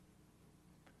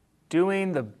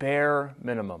Doing the bare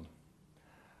minimum.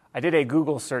 I did a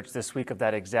Google search this week of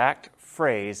that exact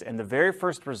phrase, and the very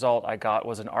first result I got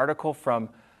was an article from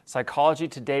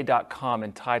psychologytoday.com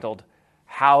entitled,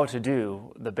 How to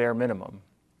Do the Bare Minimum.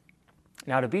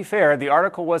 Now, to be fair, the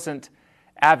article wasn't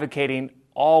advocating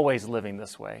always living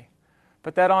this way,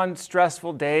 but that on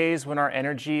stressful days when our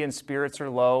energy and spirits are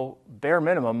low, bare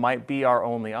minimum might be our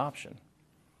only option.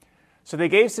 So they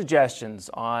gave suggestions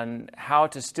on how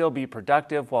to still be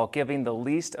productive while giving the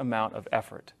least amount of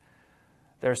effort.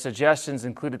 Their suggestions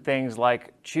included things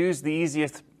like choose the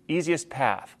easiest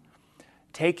path,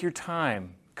 take your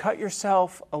time, cut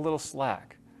yourself a little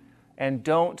slack, and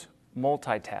don't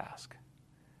multitask.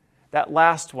 That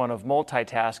last one of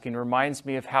multitasking reminds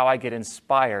me of how I get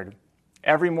inspired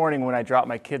every morning when I drop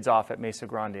my kids off at Mesa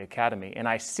Grande Academy and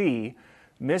I see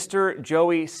Mr.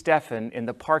 Joey Steffen in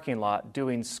the parking lot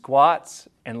doing squats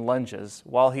and lunges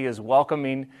while he is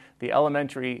welcoming the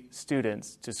elementary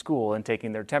students to school and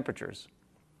taking their temperatures.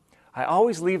 I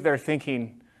always leave there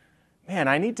thinking, man,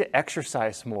 I need to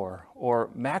exercise more or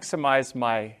maximize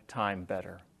my time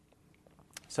better.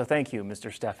 So thank you, Mr.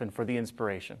 Steffen, for the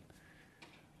inspiration.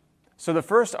 So the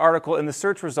first article in the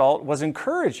search result was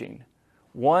encouraging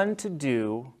one to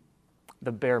do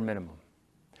the bare minimum.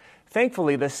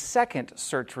 Thankfully, the second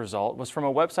search result was from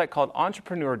a website called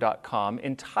entrepreneur.com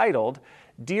entitled,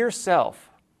 Dear Self,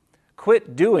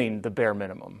 Quit Doing the Bare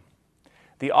Minimum.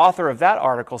 The author of that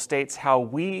article states how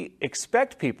we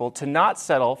expect people to not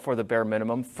settle for the bare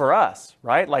minimum for us,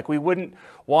 right? Like we wouldn't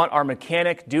want our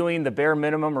mechanic doing the bare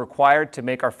minimum required to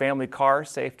make our family car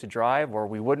safe to drive, or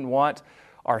we wouldn't want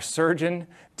our surgeon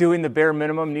doing the bare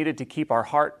minimum needed to keep our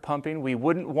heart pumping. We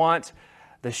wouldn't want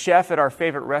the chef at our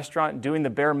favorite restaurant doing the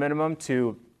bare minimum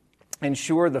to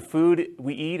ensure the food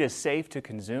we eat is safe to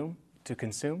consume.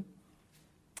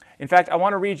 In fact, I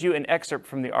want to read you an excerpt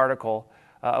from the article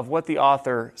of what the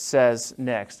author says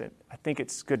next. I think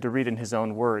it's good to read in his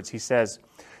own words. He says,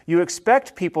 you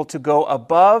expect people to go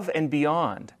above and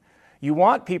beyond. You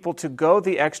want people to go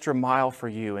the extra mile for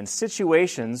you in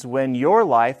situations when your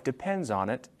life depends on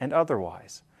it and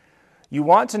otherwise. You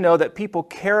want to know that people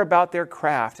care about their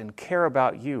craft and care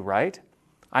about you, right?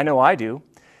 I know I do.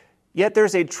 Yet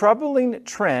there's a troubling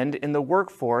trend in the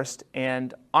workforce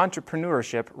and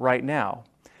entrepreneurship right now.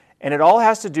 And it all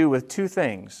has to do with two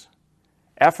things,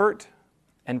 effort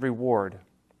and reward.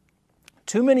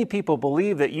 Too many people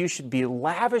believe that you should be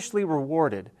lavishly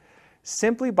rewarded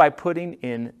simply by putting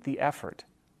in the effort,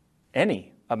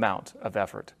 any amount of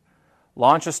effort.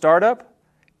 Launch a startup?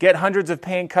 Get hundreds of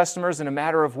paying customers in a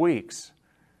matter of weeks.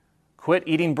 Quit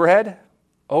eating bread?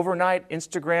 Overnight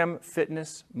Instagram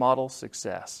fitness model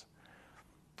success.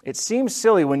 It seems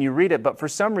silly when you read it, but for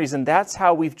some reason, that's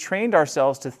how we've trained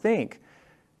ourselves to think.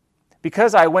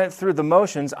 Because I went through the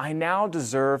motions, I now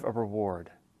deserve a reward.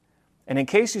 And in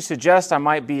case you suggest I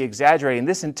might be exaggerating,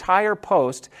 this entire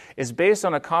post is based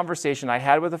on a conversation I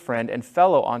had with a friend and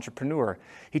fellow entrepreneur.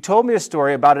 He told me a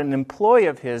story about an employee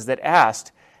of his that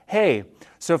asked, hey,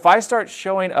 so if I start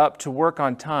showing up to work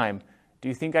on time, do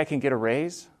you think I can get a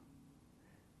raise?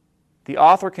 The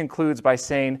author concludes by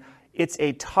saying, it's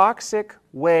a toxic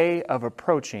way of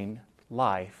approaching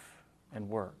life and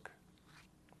work.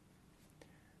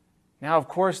 Now, of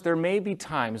course, there may be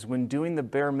times when doing the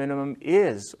bare minimum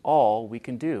is all we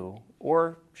can do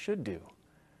or should do.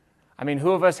 I mean,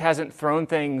 who of us hasn't thrown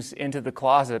things into the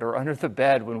closet or under the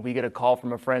bed when we get a call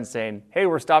from a friend saying, hey,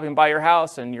 we're stopping by your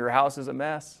house and your house is a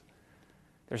mess?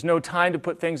 There's no time to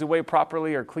put things away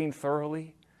properly or clean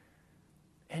thoroughly.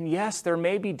 And yes, there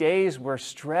may be days where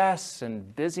stress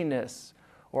and busyness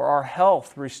or our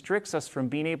health restricts us from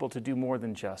being able to do more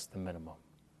than just the minimum.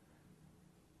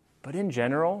 But in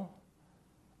general,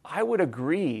 I would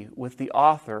agree with the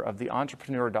author of the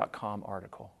Entrepreneur.com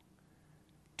article.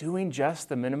 Doing just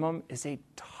the minimum is a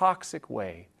toxic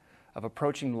way of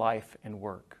approaching life and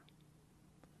work,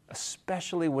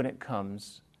 especially when it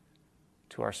comes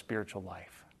to our spiritual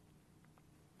life.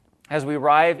 As we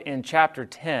arrive in chapter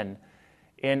 10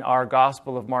 in our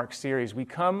Gospel of Mark series, we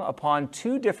come upon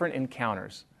two different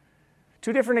encounters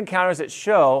that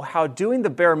show how doing the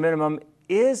bare minimum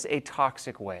is a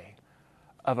toxic way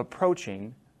of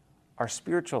approaching our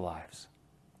spiritual lives.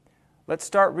 Let's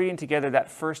start reading together that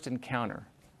first encounter,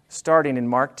 starting in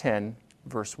Mark 10,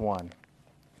 verse 1.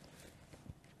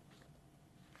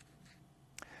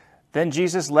 Then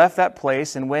Jesus left that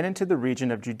place and went into the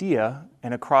region of Judea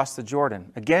and across the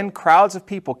Jordan. Again, crowds of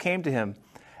people came to him,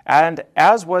 and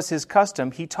as was his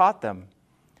custom, he taught them.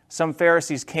 Some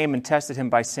Pharisees came and tested him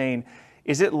by saying,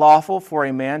 is it lawful for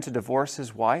a man to divorce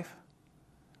his wife?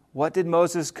 What did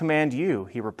Moses command you?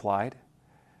 He replied.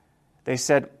 They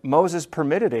said Moses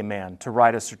permitted a man to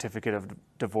write a certificate of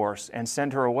divorce and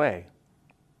send her away.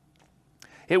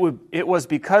 It was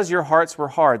because your hearts were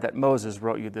hard that Moses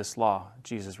wrote you this law,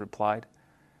 Jesus replied.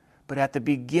 But at the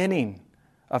beginning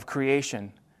of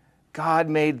creation, God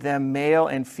made them male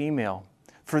and female.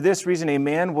 For this reason, a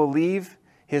man will leave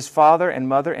his father and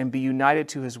mother and be united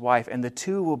to his wife, and the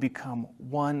two will become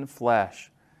one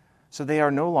flesh. So they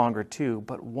are no longer two,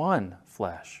 but one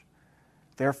flesh.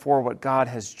 Therefore, what God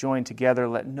has joined together,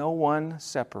 let no one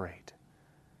separate.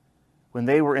 When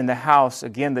they were in the house,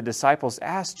 again, the disciples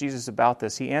asked Jesus about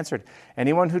this. He answered,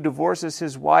 anyone who divorces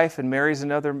his wife and marries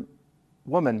another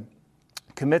woman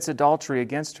commits adultery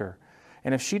against her.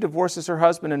 And if she divorces her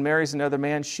husband and marries another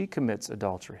man, she commits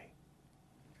adultery.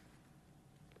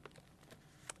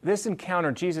 This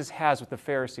encounter Jesus has with the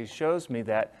Pharisees shows me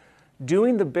that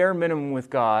doing the bare minimum with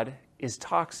God is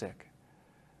toxic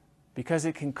because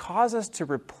it can cause us to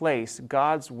replace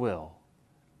God's will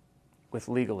with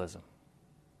legalism.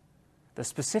 The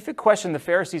specific question the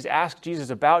Pharisees ask Jesus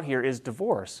about here is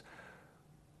divorce.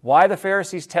 Why the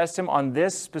Pharisees test him on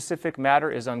this specific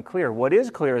matter is unclear. What is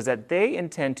clear is that they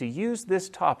intend to use this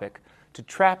topic to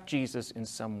trap Jesus in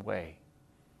some way.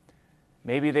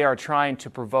 Maybe they are trying to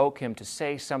provoke him to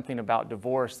say something about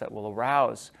divorce that will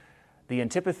arouse the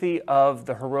antipathy of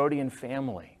the Herodian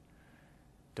family.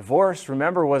 Divorce,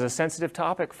 remember, was a sensitive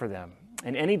topic for them,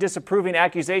 and any disapproving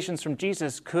accusations from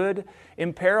Jesus could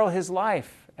imperil his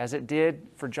life, as it did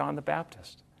for John the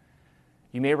Baptist.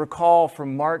 You may recall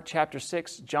from Mark chapter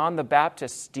 6, John the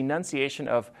Baptist's denunciation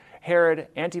of Herod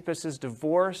Antipas's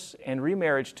divorce and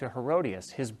remarriage to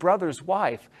Herodias, his brother's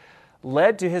wife,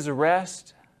 led to his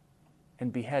arrest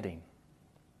and beheading.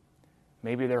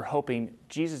 Maybe they're hoping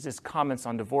Jesus' comments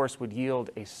on divorce would yield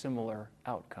a similar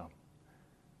outcome.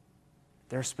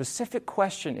 Their specific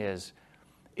question is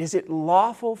it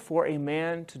lawful for a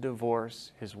man to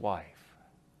divorce his wife?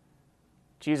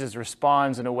 Jesus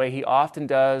responds in a way he often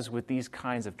does with these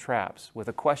kinds of traps, with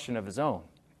a question of his own.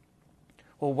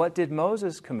 Well, what did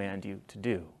Moses command you to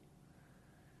do?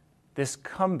 This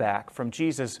comeback from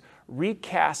Jesus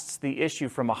recasts the issue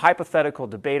from a hypothetical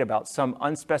debate about some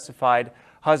unspecified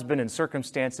husband and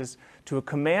circumstances to a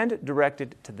command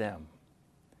directed to them.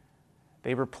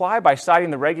 They reply by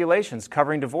citing the regulations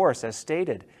covering divorce as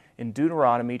stated in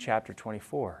Deuteronomy chapter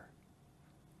 24.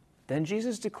 Then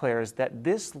Jesus declares that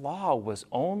this law was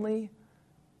only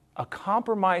a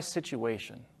compromise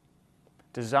situation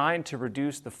designed to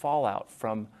reduce the fallout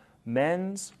from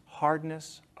men's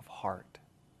hardness of heart.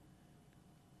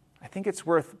 I think it's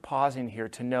worth pausing here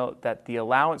to note that the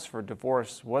allowance for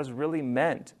divorce was really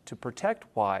meant to protect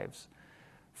wives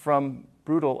from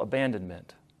brutal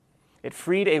abandonment. It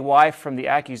freed a wife from the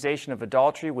accusation of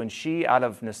adultery when she, out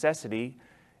of necessity,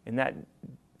 in that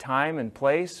time and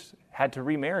place, had to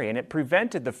remarry. And it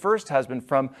prevented the first husband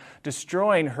from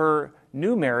destroying her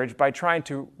new marriage by trying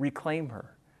to reclaim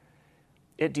her.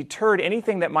 It deterred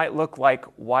anything that might look like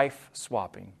wife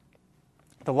swapping.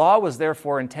 The law was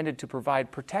therefore intended to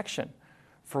provide protection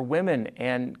for women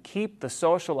and keep the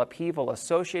social upheaval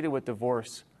associated with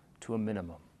divorce to a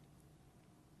minimum.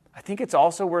 I think it's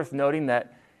also worth noting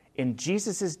that in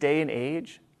Jesus' day and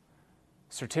age,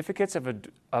 certificates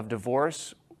of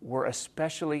divorce were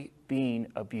especially being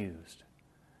abused.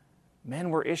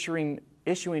 Men were issuing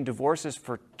divorces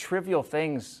for trivial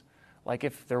things, like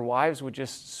if their wives would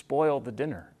just spoil the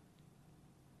dinner.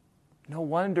 No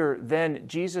wonder then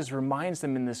Jesus reminds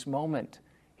them in this moment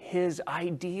his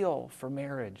ideal for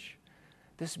marriage,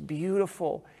 this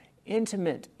beautiful,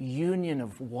 intimate union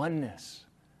of oneness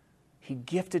he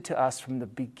gifted to us from the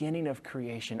beginning of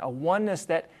creation, a oneness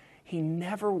that he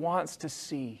never wants to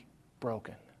see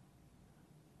broken.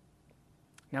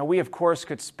 Now, we, of course,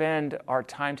 could spend our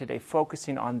time today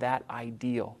focusing on that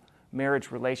ideal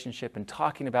marriage relationship and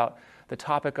talking about the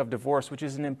topic of divorce, which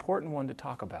is an important one to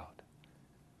talk about.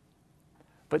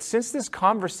 But since this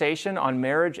conversation on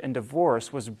marriage and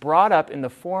divorce was brought up in the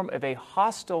form of a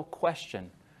hostile question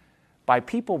by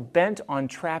people bent on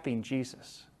trapping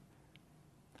Jesus,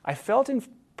 I felt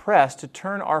impressed to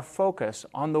turn our focus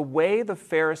on the way the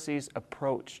Pharisees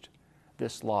approached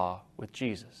this law with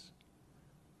Jesus.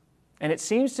 And it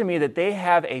seems to me that they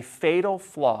have a fatal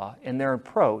flaw in their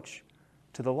approach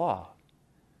to the law.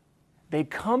 They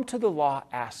come to the law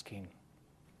asking,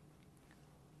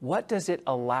 what does it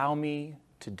allow me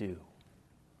to do?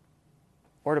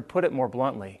 Or to put it more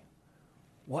bluntly,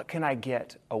 what can I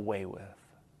get away with?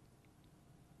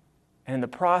 And in the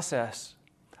process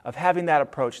of having that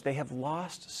approach, they have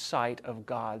lost sight of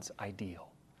God's ideal.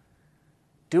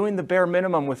 Doing the bare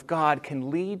minimum with God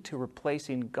can lead to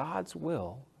replacing God's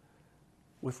will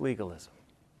with legalism.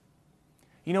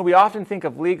 We often think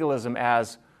of legalism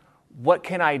as, what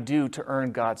can I do to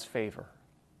earn God's favor?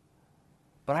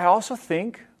 But I also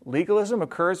think legalism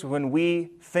occurs when we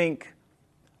think,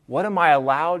 what am I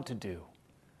allowed to do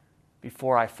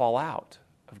before I fall out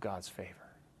of God's favor?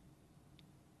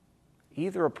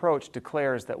 Either approach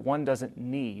declares that one doesn't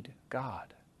need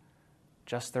God,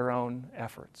 just their own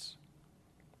efforts.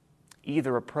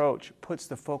 Either approach puts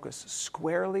the focus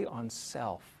squarely on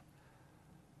self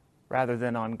rather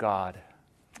than on God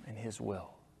and His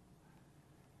will.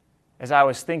 As I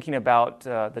was thinking about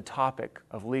the topic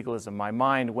of legalism, my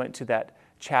mind went to that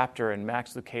chapter in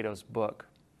Max Lucado's book,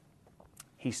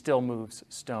 He Still Moves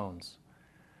Stones,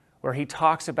 where he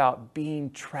talks about being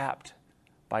trapped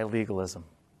by legalism.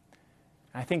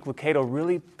 I think Lucado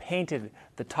really painted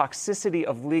the toxicity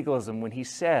of legalism when he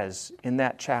says in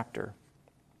that chapter,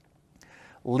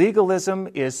 legalism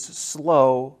is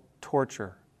slow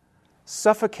torture,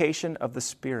 suffocation of the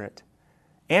spirit,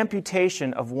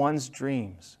 amputation of one's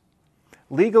dreams.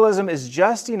 Legalism is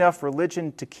just enough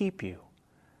religion to keep you,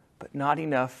 but not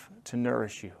enough to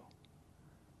nourish you.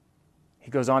 He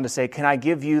goes on to say, can I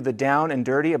give you the down and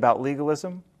dirty about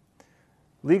legalism?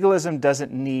 Legalism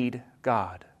doesn't need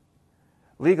God.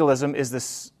 Legalism is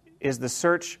the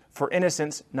search for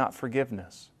innocence, not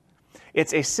forgiveness.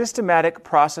 It's a systematic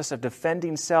process of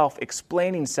defending self,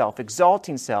 explaining self,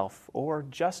 exalting self, or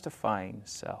justifying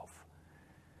self.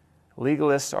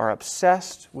 Legalists are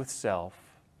obsessed with self,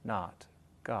 not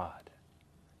God.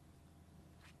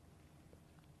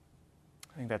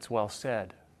 I think that's well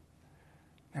said.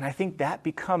 And I think that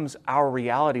becomes our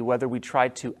reality, whether we try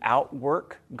to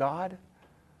outwork God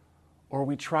or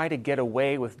we try to get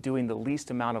away with doing the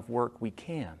least amount of work we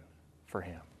can for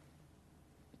Him.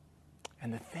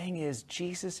 And the thing is,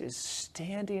 Jesus is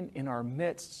standing in our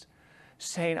midst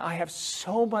saying, I have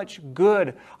so much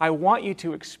good I want you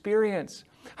to experience.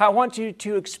 I want you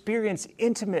to experience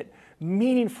intimate,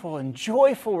 meaningful, and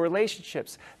joyful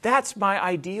relationships. That's my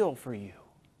ideal for you.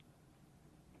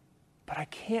 But I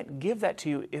can't give that to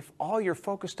you if all you're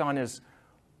focused on is,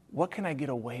 what can I get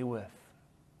away with?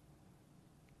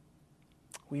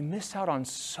 We miss out on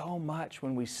so much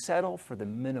when we settle for the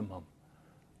minimum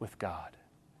with God,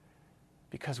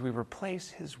 because we replace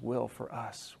His will for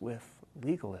us with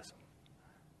legalism.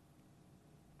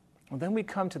 Well, then we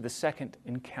come to the second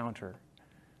encounter.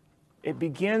 It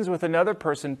begins with another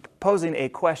person posing a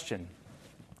question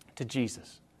to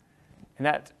Jesus. And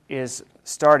that is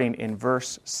starting in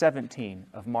verse 17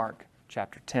 of Mark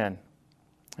chapter 10.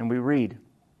 And we read,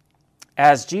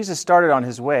 as Jesus started on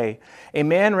his way, a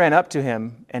man ran up to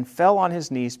him and fell on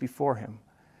his knees before him.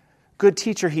 Good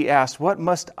teacher, he asked, what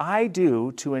must I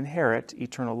do to inherit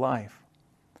eternal life?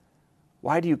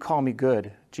 Why do you call me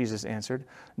good? Jesus answered.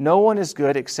 No one is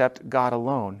good except God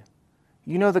alone.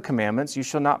 You know the commandments. You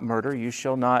shall not murder. You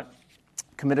shall not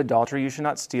commit adultery. You shall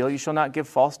not steal. You shall not give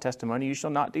false testimony. You shall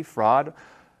not defraud.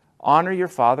 Honor your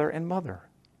father and mother.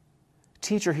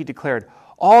 Teacher, he declared,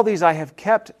 all these I have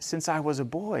kept since I was a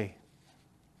boy.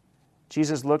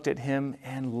 Jesus looked at him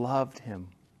and loved him.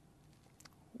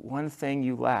 One thing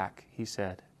you lack, he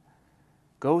said.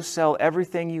 Go sell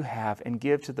everything you have and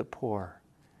give to the poor,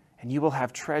 and you will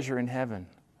have treasure in heaven.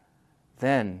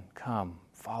 Then come,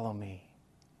 follow me.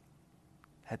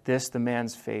 At this, the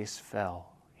man's face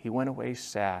fell. He went away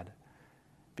sad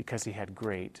because he had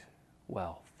great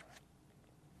wealth.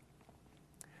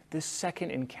 This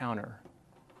second encounter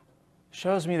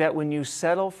shows me that when you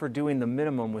settle for doing the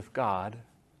minimum with God,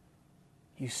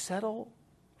 you settle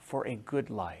for a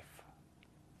good life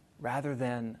rather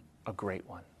than a great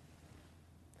one.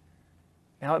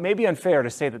 Now, it may be unfair to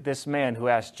say that this man who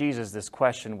asked Jesus this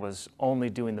question was only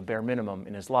doing the bare minimum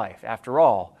in his life. After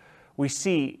all, we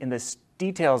see in the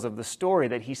details of the story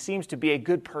that he seems to be a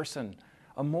good person,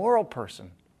 a moral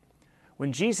person.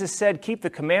 When Jesus said, keep the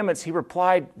commandments, he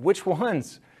replied, which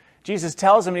ones? Jesus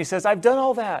tells him, and he says, I've done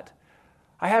all that.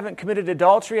 I haven't committed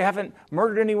adultery. I haven't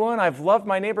murdered anyone. I've loved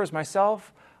my neighbor as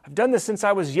myself. I've done this since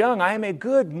I was young. I am a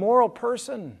good moral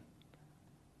person.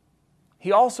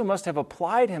 He also must have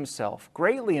applied himself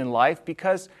greatly in life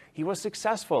because he was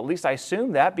successful. At least I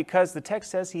assume that, because the text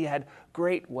says he had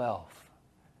great wealth.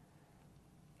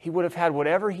 He would have had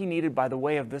whatever he needed by the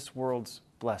way of this world's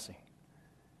blessing.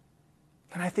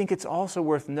 And I think it's also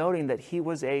worth noting that he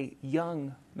was a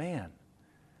young man.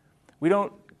 We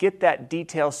don't get that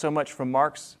detail so much from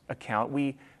Mark's account.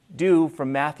 We do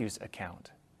from Matthew's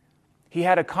account. He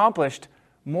had accomplished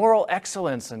moral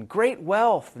excellence and great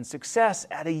wealth and success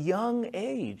at a young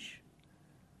age.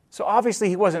 So obviously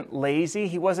he wasn't lazy.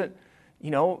 He wasn't,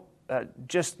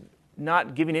 just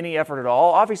not giving any effort at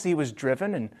all. Obviously he was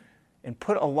driven and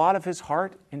put a lot of his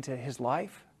heart into his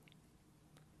life.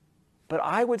 But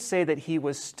I would say that he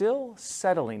was still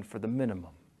settling for the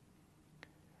minimum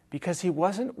because he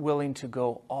wasn't willing to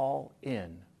go all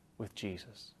in with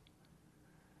Jesus.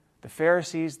 The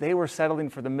Pharisees, they were settling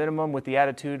for the minimum with the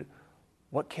attitude,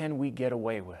 what can we get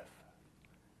away with?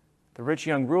 The rich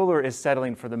young ruler is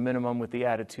settling for the minimum with the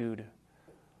attitude,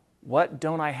 what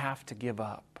don't I have to give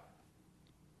up?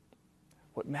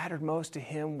 What mattered most to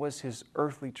him was his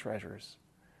earthly treasures.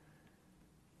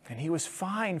 And he was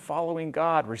fine following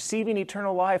God, receiving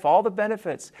eternal life, all the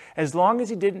benefits, as long as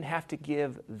he didn't have to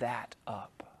give that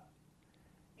up.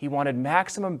 He wanted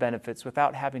maximum benefits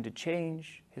without having to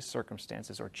change his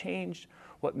circumstances or change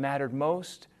what mattered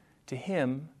most to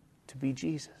him to be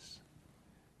Jesus.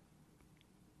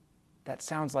 That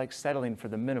sounds like settling for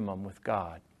the minimum with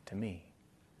God to me.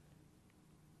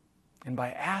 And by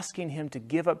asking him to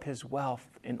give up his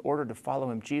wealth in order to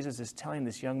follow him, Jesus is telling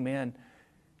this young man,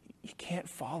 you can't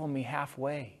follow me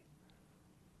halfway.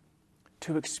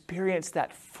 To experience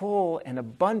that full and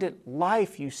abundant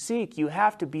life you seek, you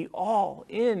have to be all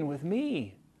in with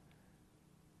me.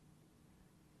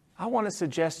 I want to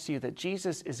suggest to you that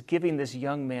Jesus is giving this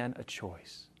young man a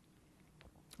choice.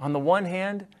 On the one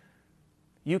hand,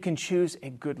 you can choose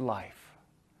a good life.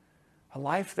 A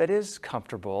life that is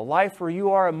comfortable, a life where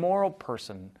you are a moral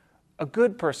person, a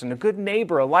good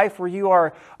neighbor, a life where you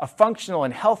are a functional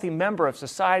and healthy member of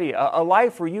society, a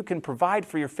life where you can provide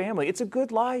for your family. It's a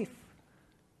good life.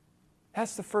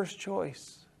 That's the first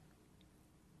choice.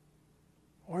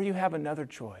 Or you have another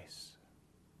choice.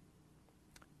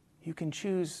 You can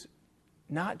choose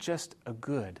not just a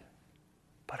good,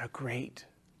 but a great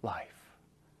life.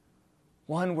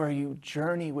 One where you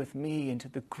journey with me into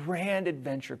the grand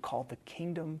adventure called the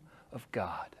kingdom of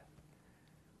God.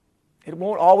 It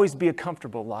won't always be a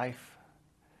comfortable life,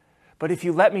 but if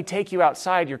you let me take you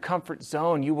outside your comfort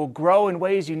zone, you will grow in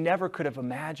ways you never could have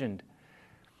imagined.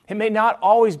 It may not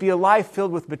always be a life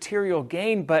filled with material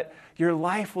gain, but your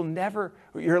life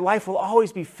will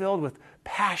always be filled with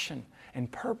passion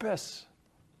and purpose.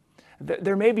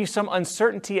 There may be some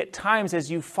uncertainty at times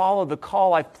as you follow the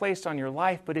call I've placed on your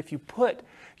life, but if you put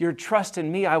your trust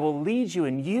in me, I will lead you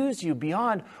and use you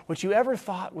beyond what you ever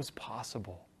thought was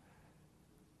possible.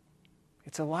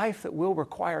 It's a life that will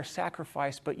require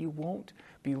sacrifice, but you won't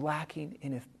be lacking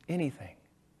in anything.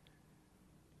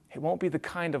 It won't be the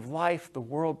kind of life the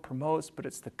world promotes, but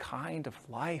it's the kind of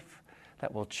life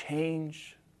that will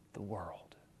change the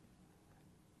world.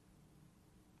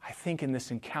 I think in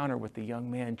this encounter with the young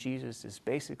man, Jesus is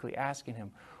basically asking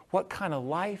him, what kind of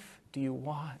life do you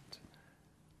want?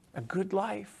 A good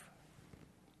life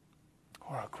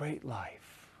or a great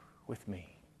life with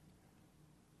me?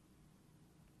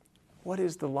 What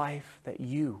is the life that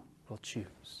you will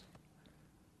choose?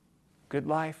 Good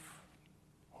life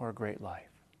or a great life?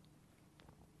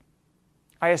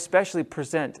 I especially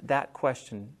present that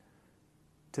question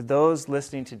to those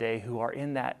listening today who are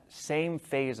in that same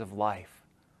phase of life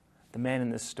the man in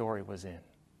this story was in.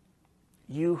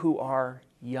 You who are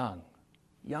young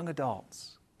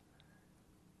adults.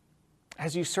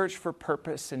 As you search for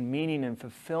purpose and meaning and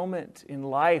fulfillment in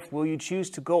life, will you choose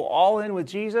to go all in with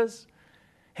Jesus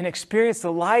and experience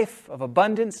the life of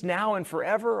abundance now and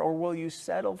forever, or will you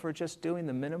settle for just doing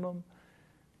the minimum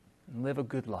and live a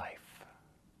good life?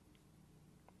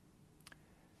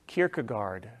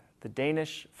 Kierkegaard, the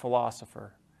Danish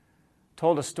philosopher,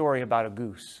 told a story about a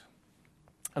goose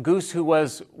who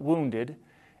was wounded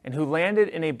and who landed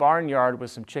in a barnyard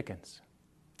with some chickens.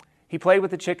 He played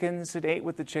with the chickens and ate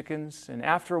with the chickens, and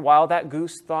after a while that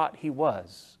goose thought he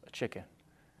was a chicken.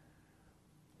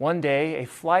 One day, a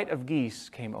flight of geese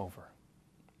came over,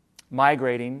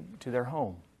 migrating to their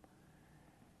home.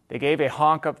 They gave a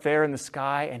honk up there in the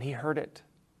sky, and he heard it.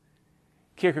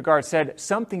 Kierkegaard said,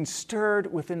 something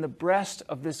stirred within the breast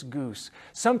of this goose.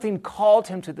 Something called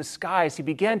him to the skies. He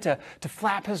began to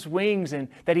flap his wings and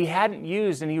that he hadn't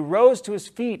used, and he rose to his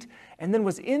feet and then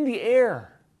was in the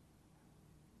air.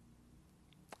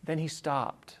 Then he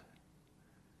stopped,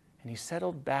 and he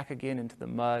settled back again into the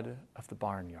mud of the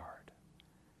barnyard.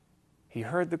 He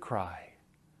heard the cry,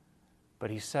 but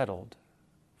he settled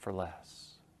for less.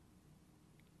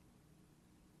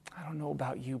 I don't know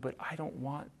about you, but I don't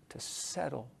want to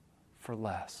settle for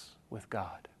less with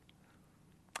God.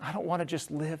 I don't want to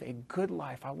just live a good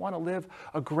life. I want to live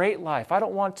a great life. I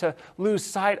don't want to lose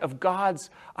sight of God's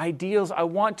ideals. I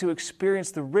want to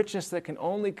experience the richness that can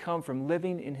only come from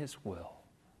living in His will.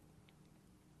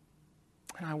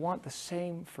 And I want the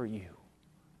same for you.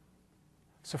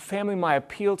 So family, my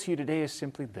appeal to you today is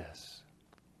simply this.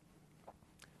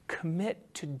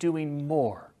 Commit to doing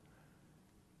more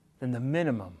than the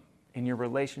minimum in your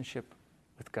relationship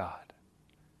with God.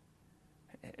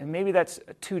 And maybe that's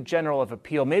too general of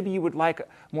appeal. Maybe you would like a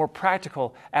more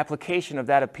practical application of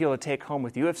that appeal to take home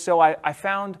with you. If so, I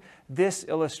found this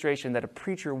illustration that a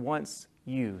preacher once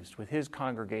used with his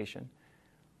congregation,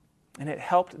 and it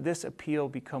helped this appeal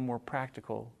become more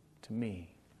practical to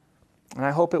me. And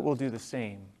I hope it will do the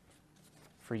same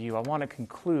for you. I want to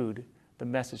conclude the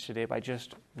message today by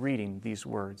just reading these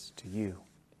words to you.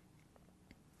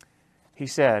 He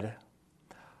said,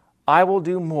 "I will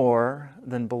do more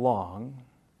than belong.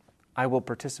 I will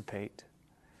participate.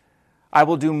 I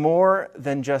will do more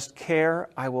than just care.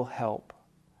 I will help.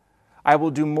 I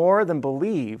will do more than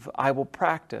believe. I will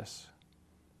practice.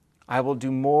 I will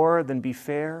do more than be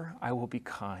fair. I will be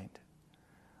kind.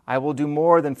 I will do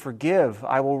more than forgive.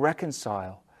 I will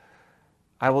reconcile.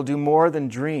 I will do more than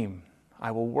dream.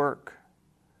 I will work.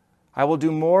 I will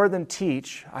do more than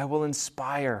teach. I will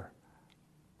inspire.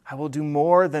 I will do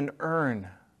more than earn.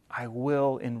 I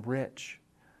will enrich.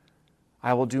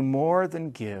 I will do more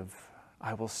than give.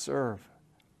 I will serve.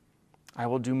 I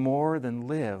will do more than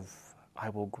live. I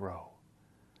will grow.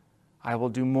 I will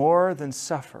do more than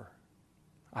suffer.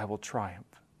 I will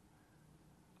triumph.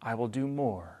 I will do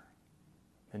more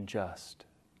than just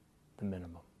the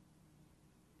minimum."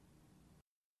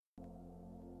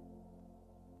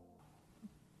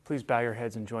 Please bow your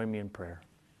heads and join me in prayer.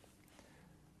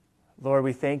 Lord,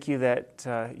 we thank you that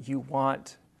you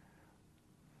want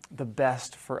the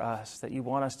best for us, that you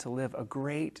want us to live a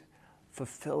great,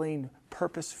 fulfilling,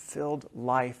 purpose-filled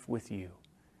life with you.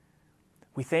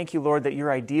 We thank you, Lord, that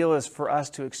your ideal is for us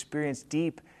to experience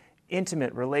deep,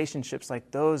 intimate relationships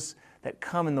like those that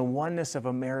come in the oneness of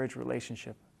a marriage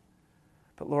relationship.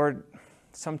 But Lord,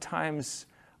 sometimes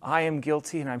I am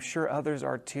guilty, and I'm sure others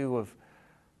are too, of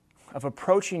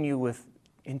approaching you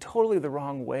in totally the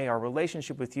wrong way, our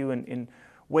relationship with you in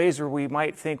ways where we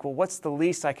might think, well, what's the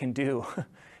least I can do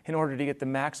in order to get the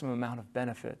maximum amount of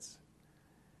benefits?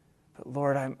 But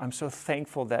Lord, I'm so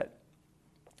thankful that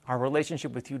our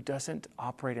relationship with you doesn't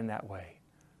operate in that way.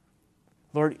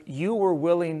 Lord, you were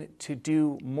willing to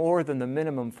do more than the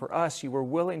minimum for us. You were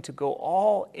willing to go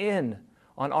all in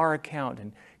on our account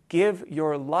and give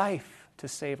your life to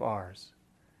save ours.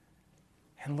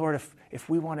 And Lord, if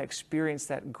we want to experience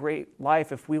that great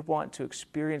life, if we want to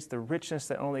experience the richness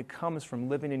that only comes from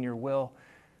living in your will,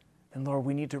 then Lord,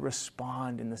 we need to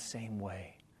respond in the same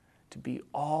way, to be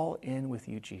all in with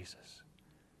you, Jesus.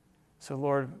 So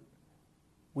Lord,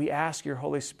 we ask your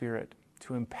Holy Spirit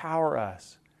to empower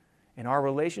us in our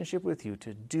relationship with you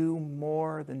to do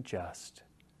more than just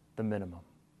the minimum.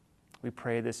 We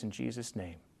pray this in Jesus'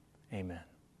 name. Amen.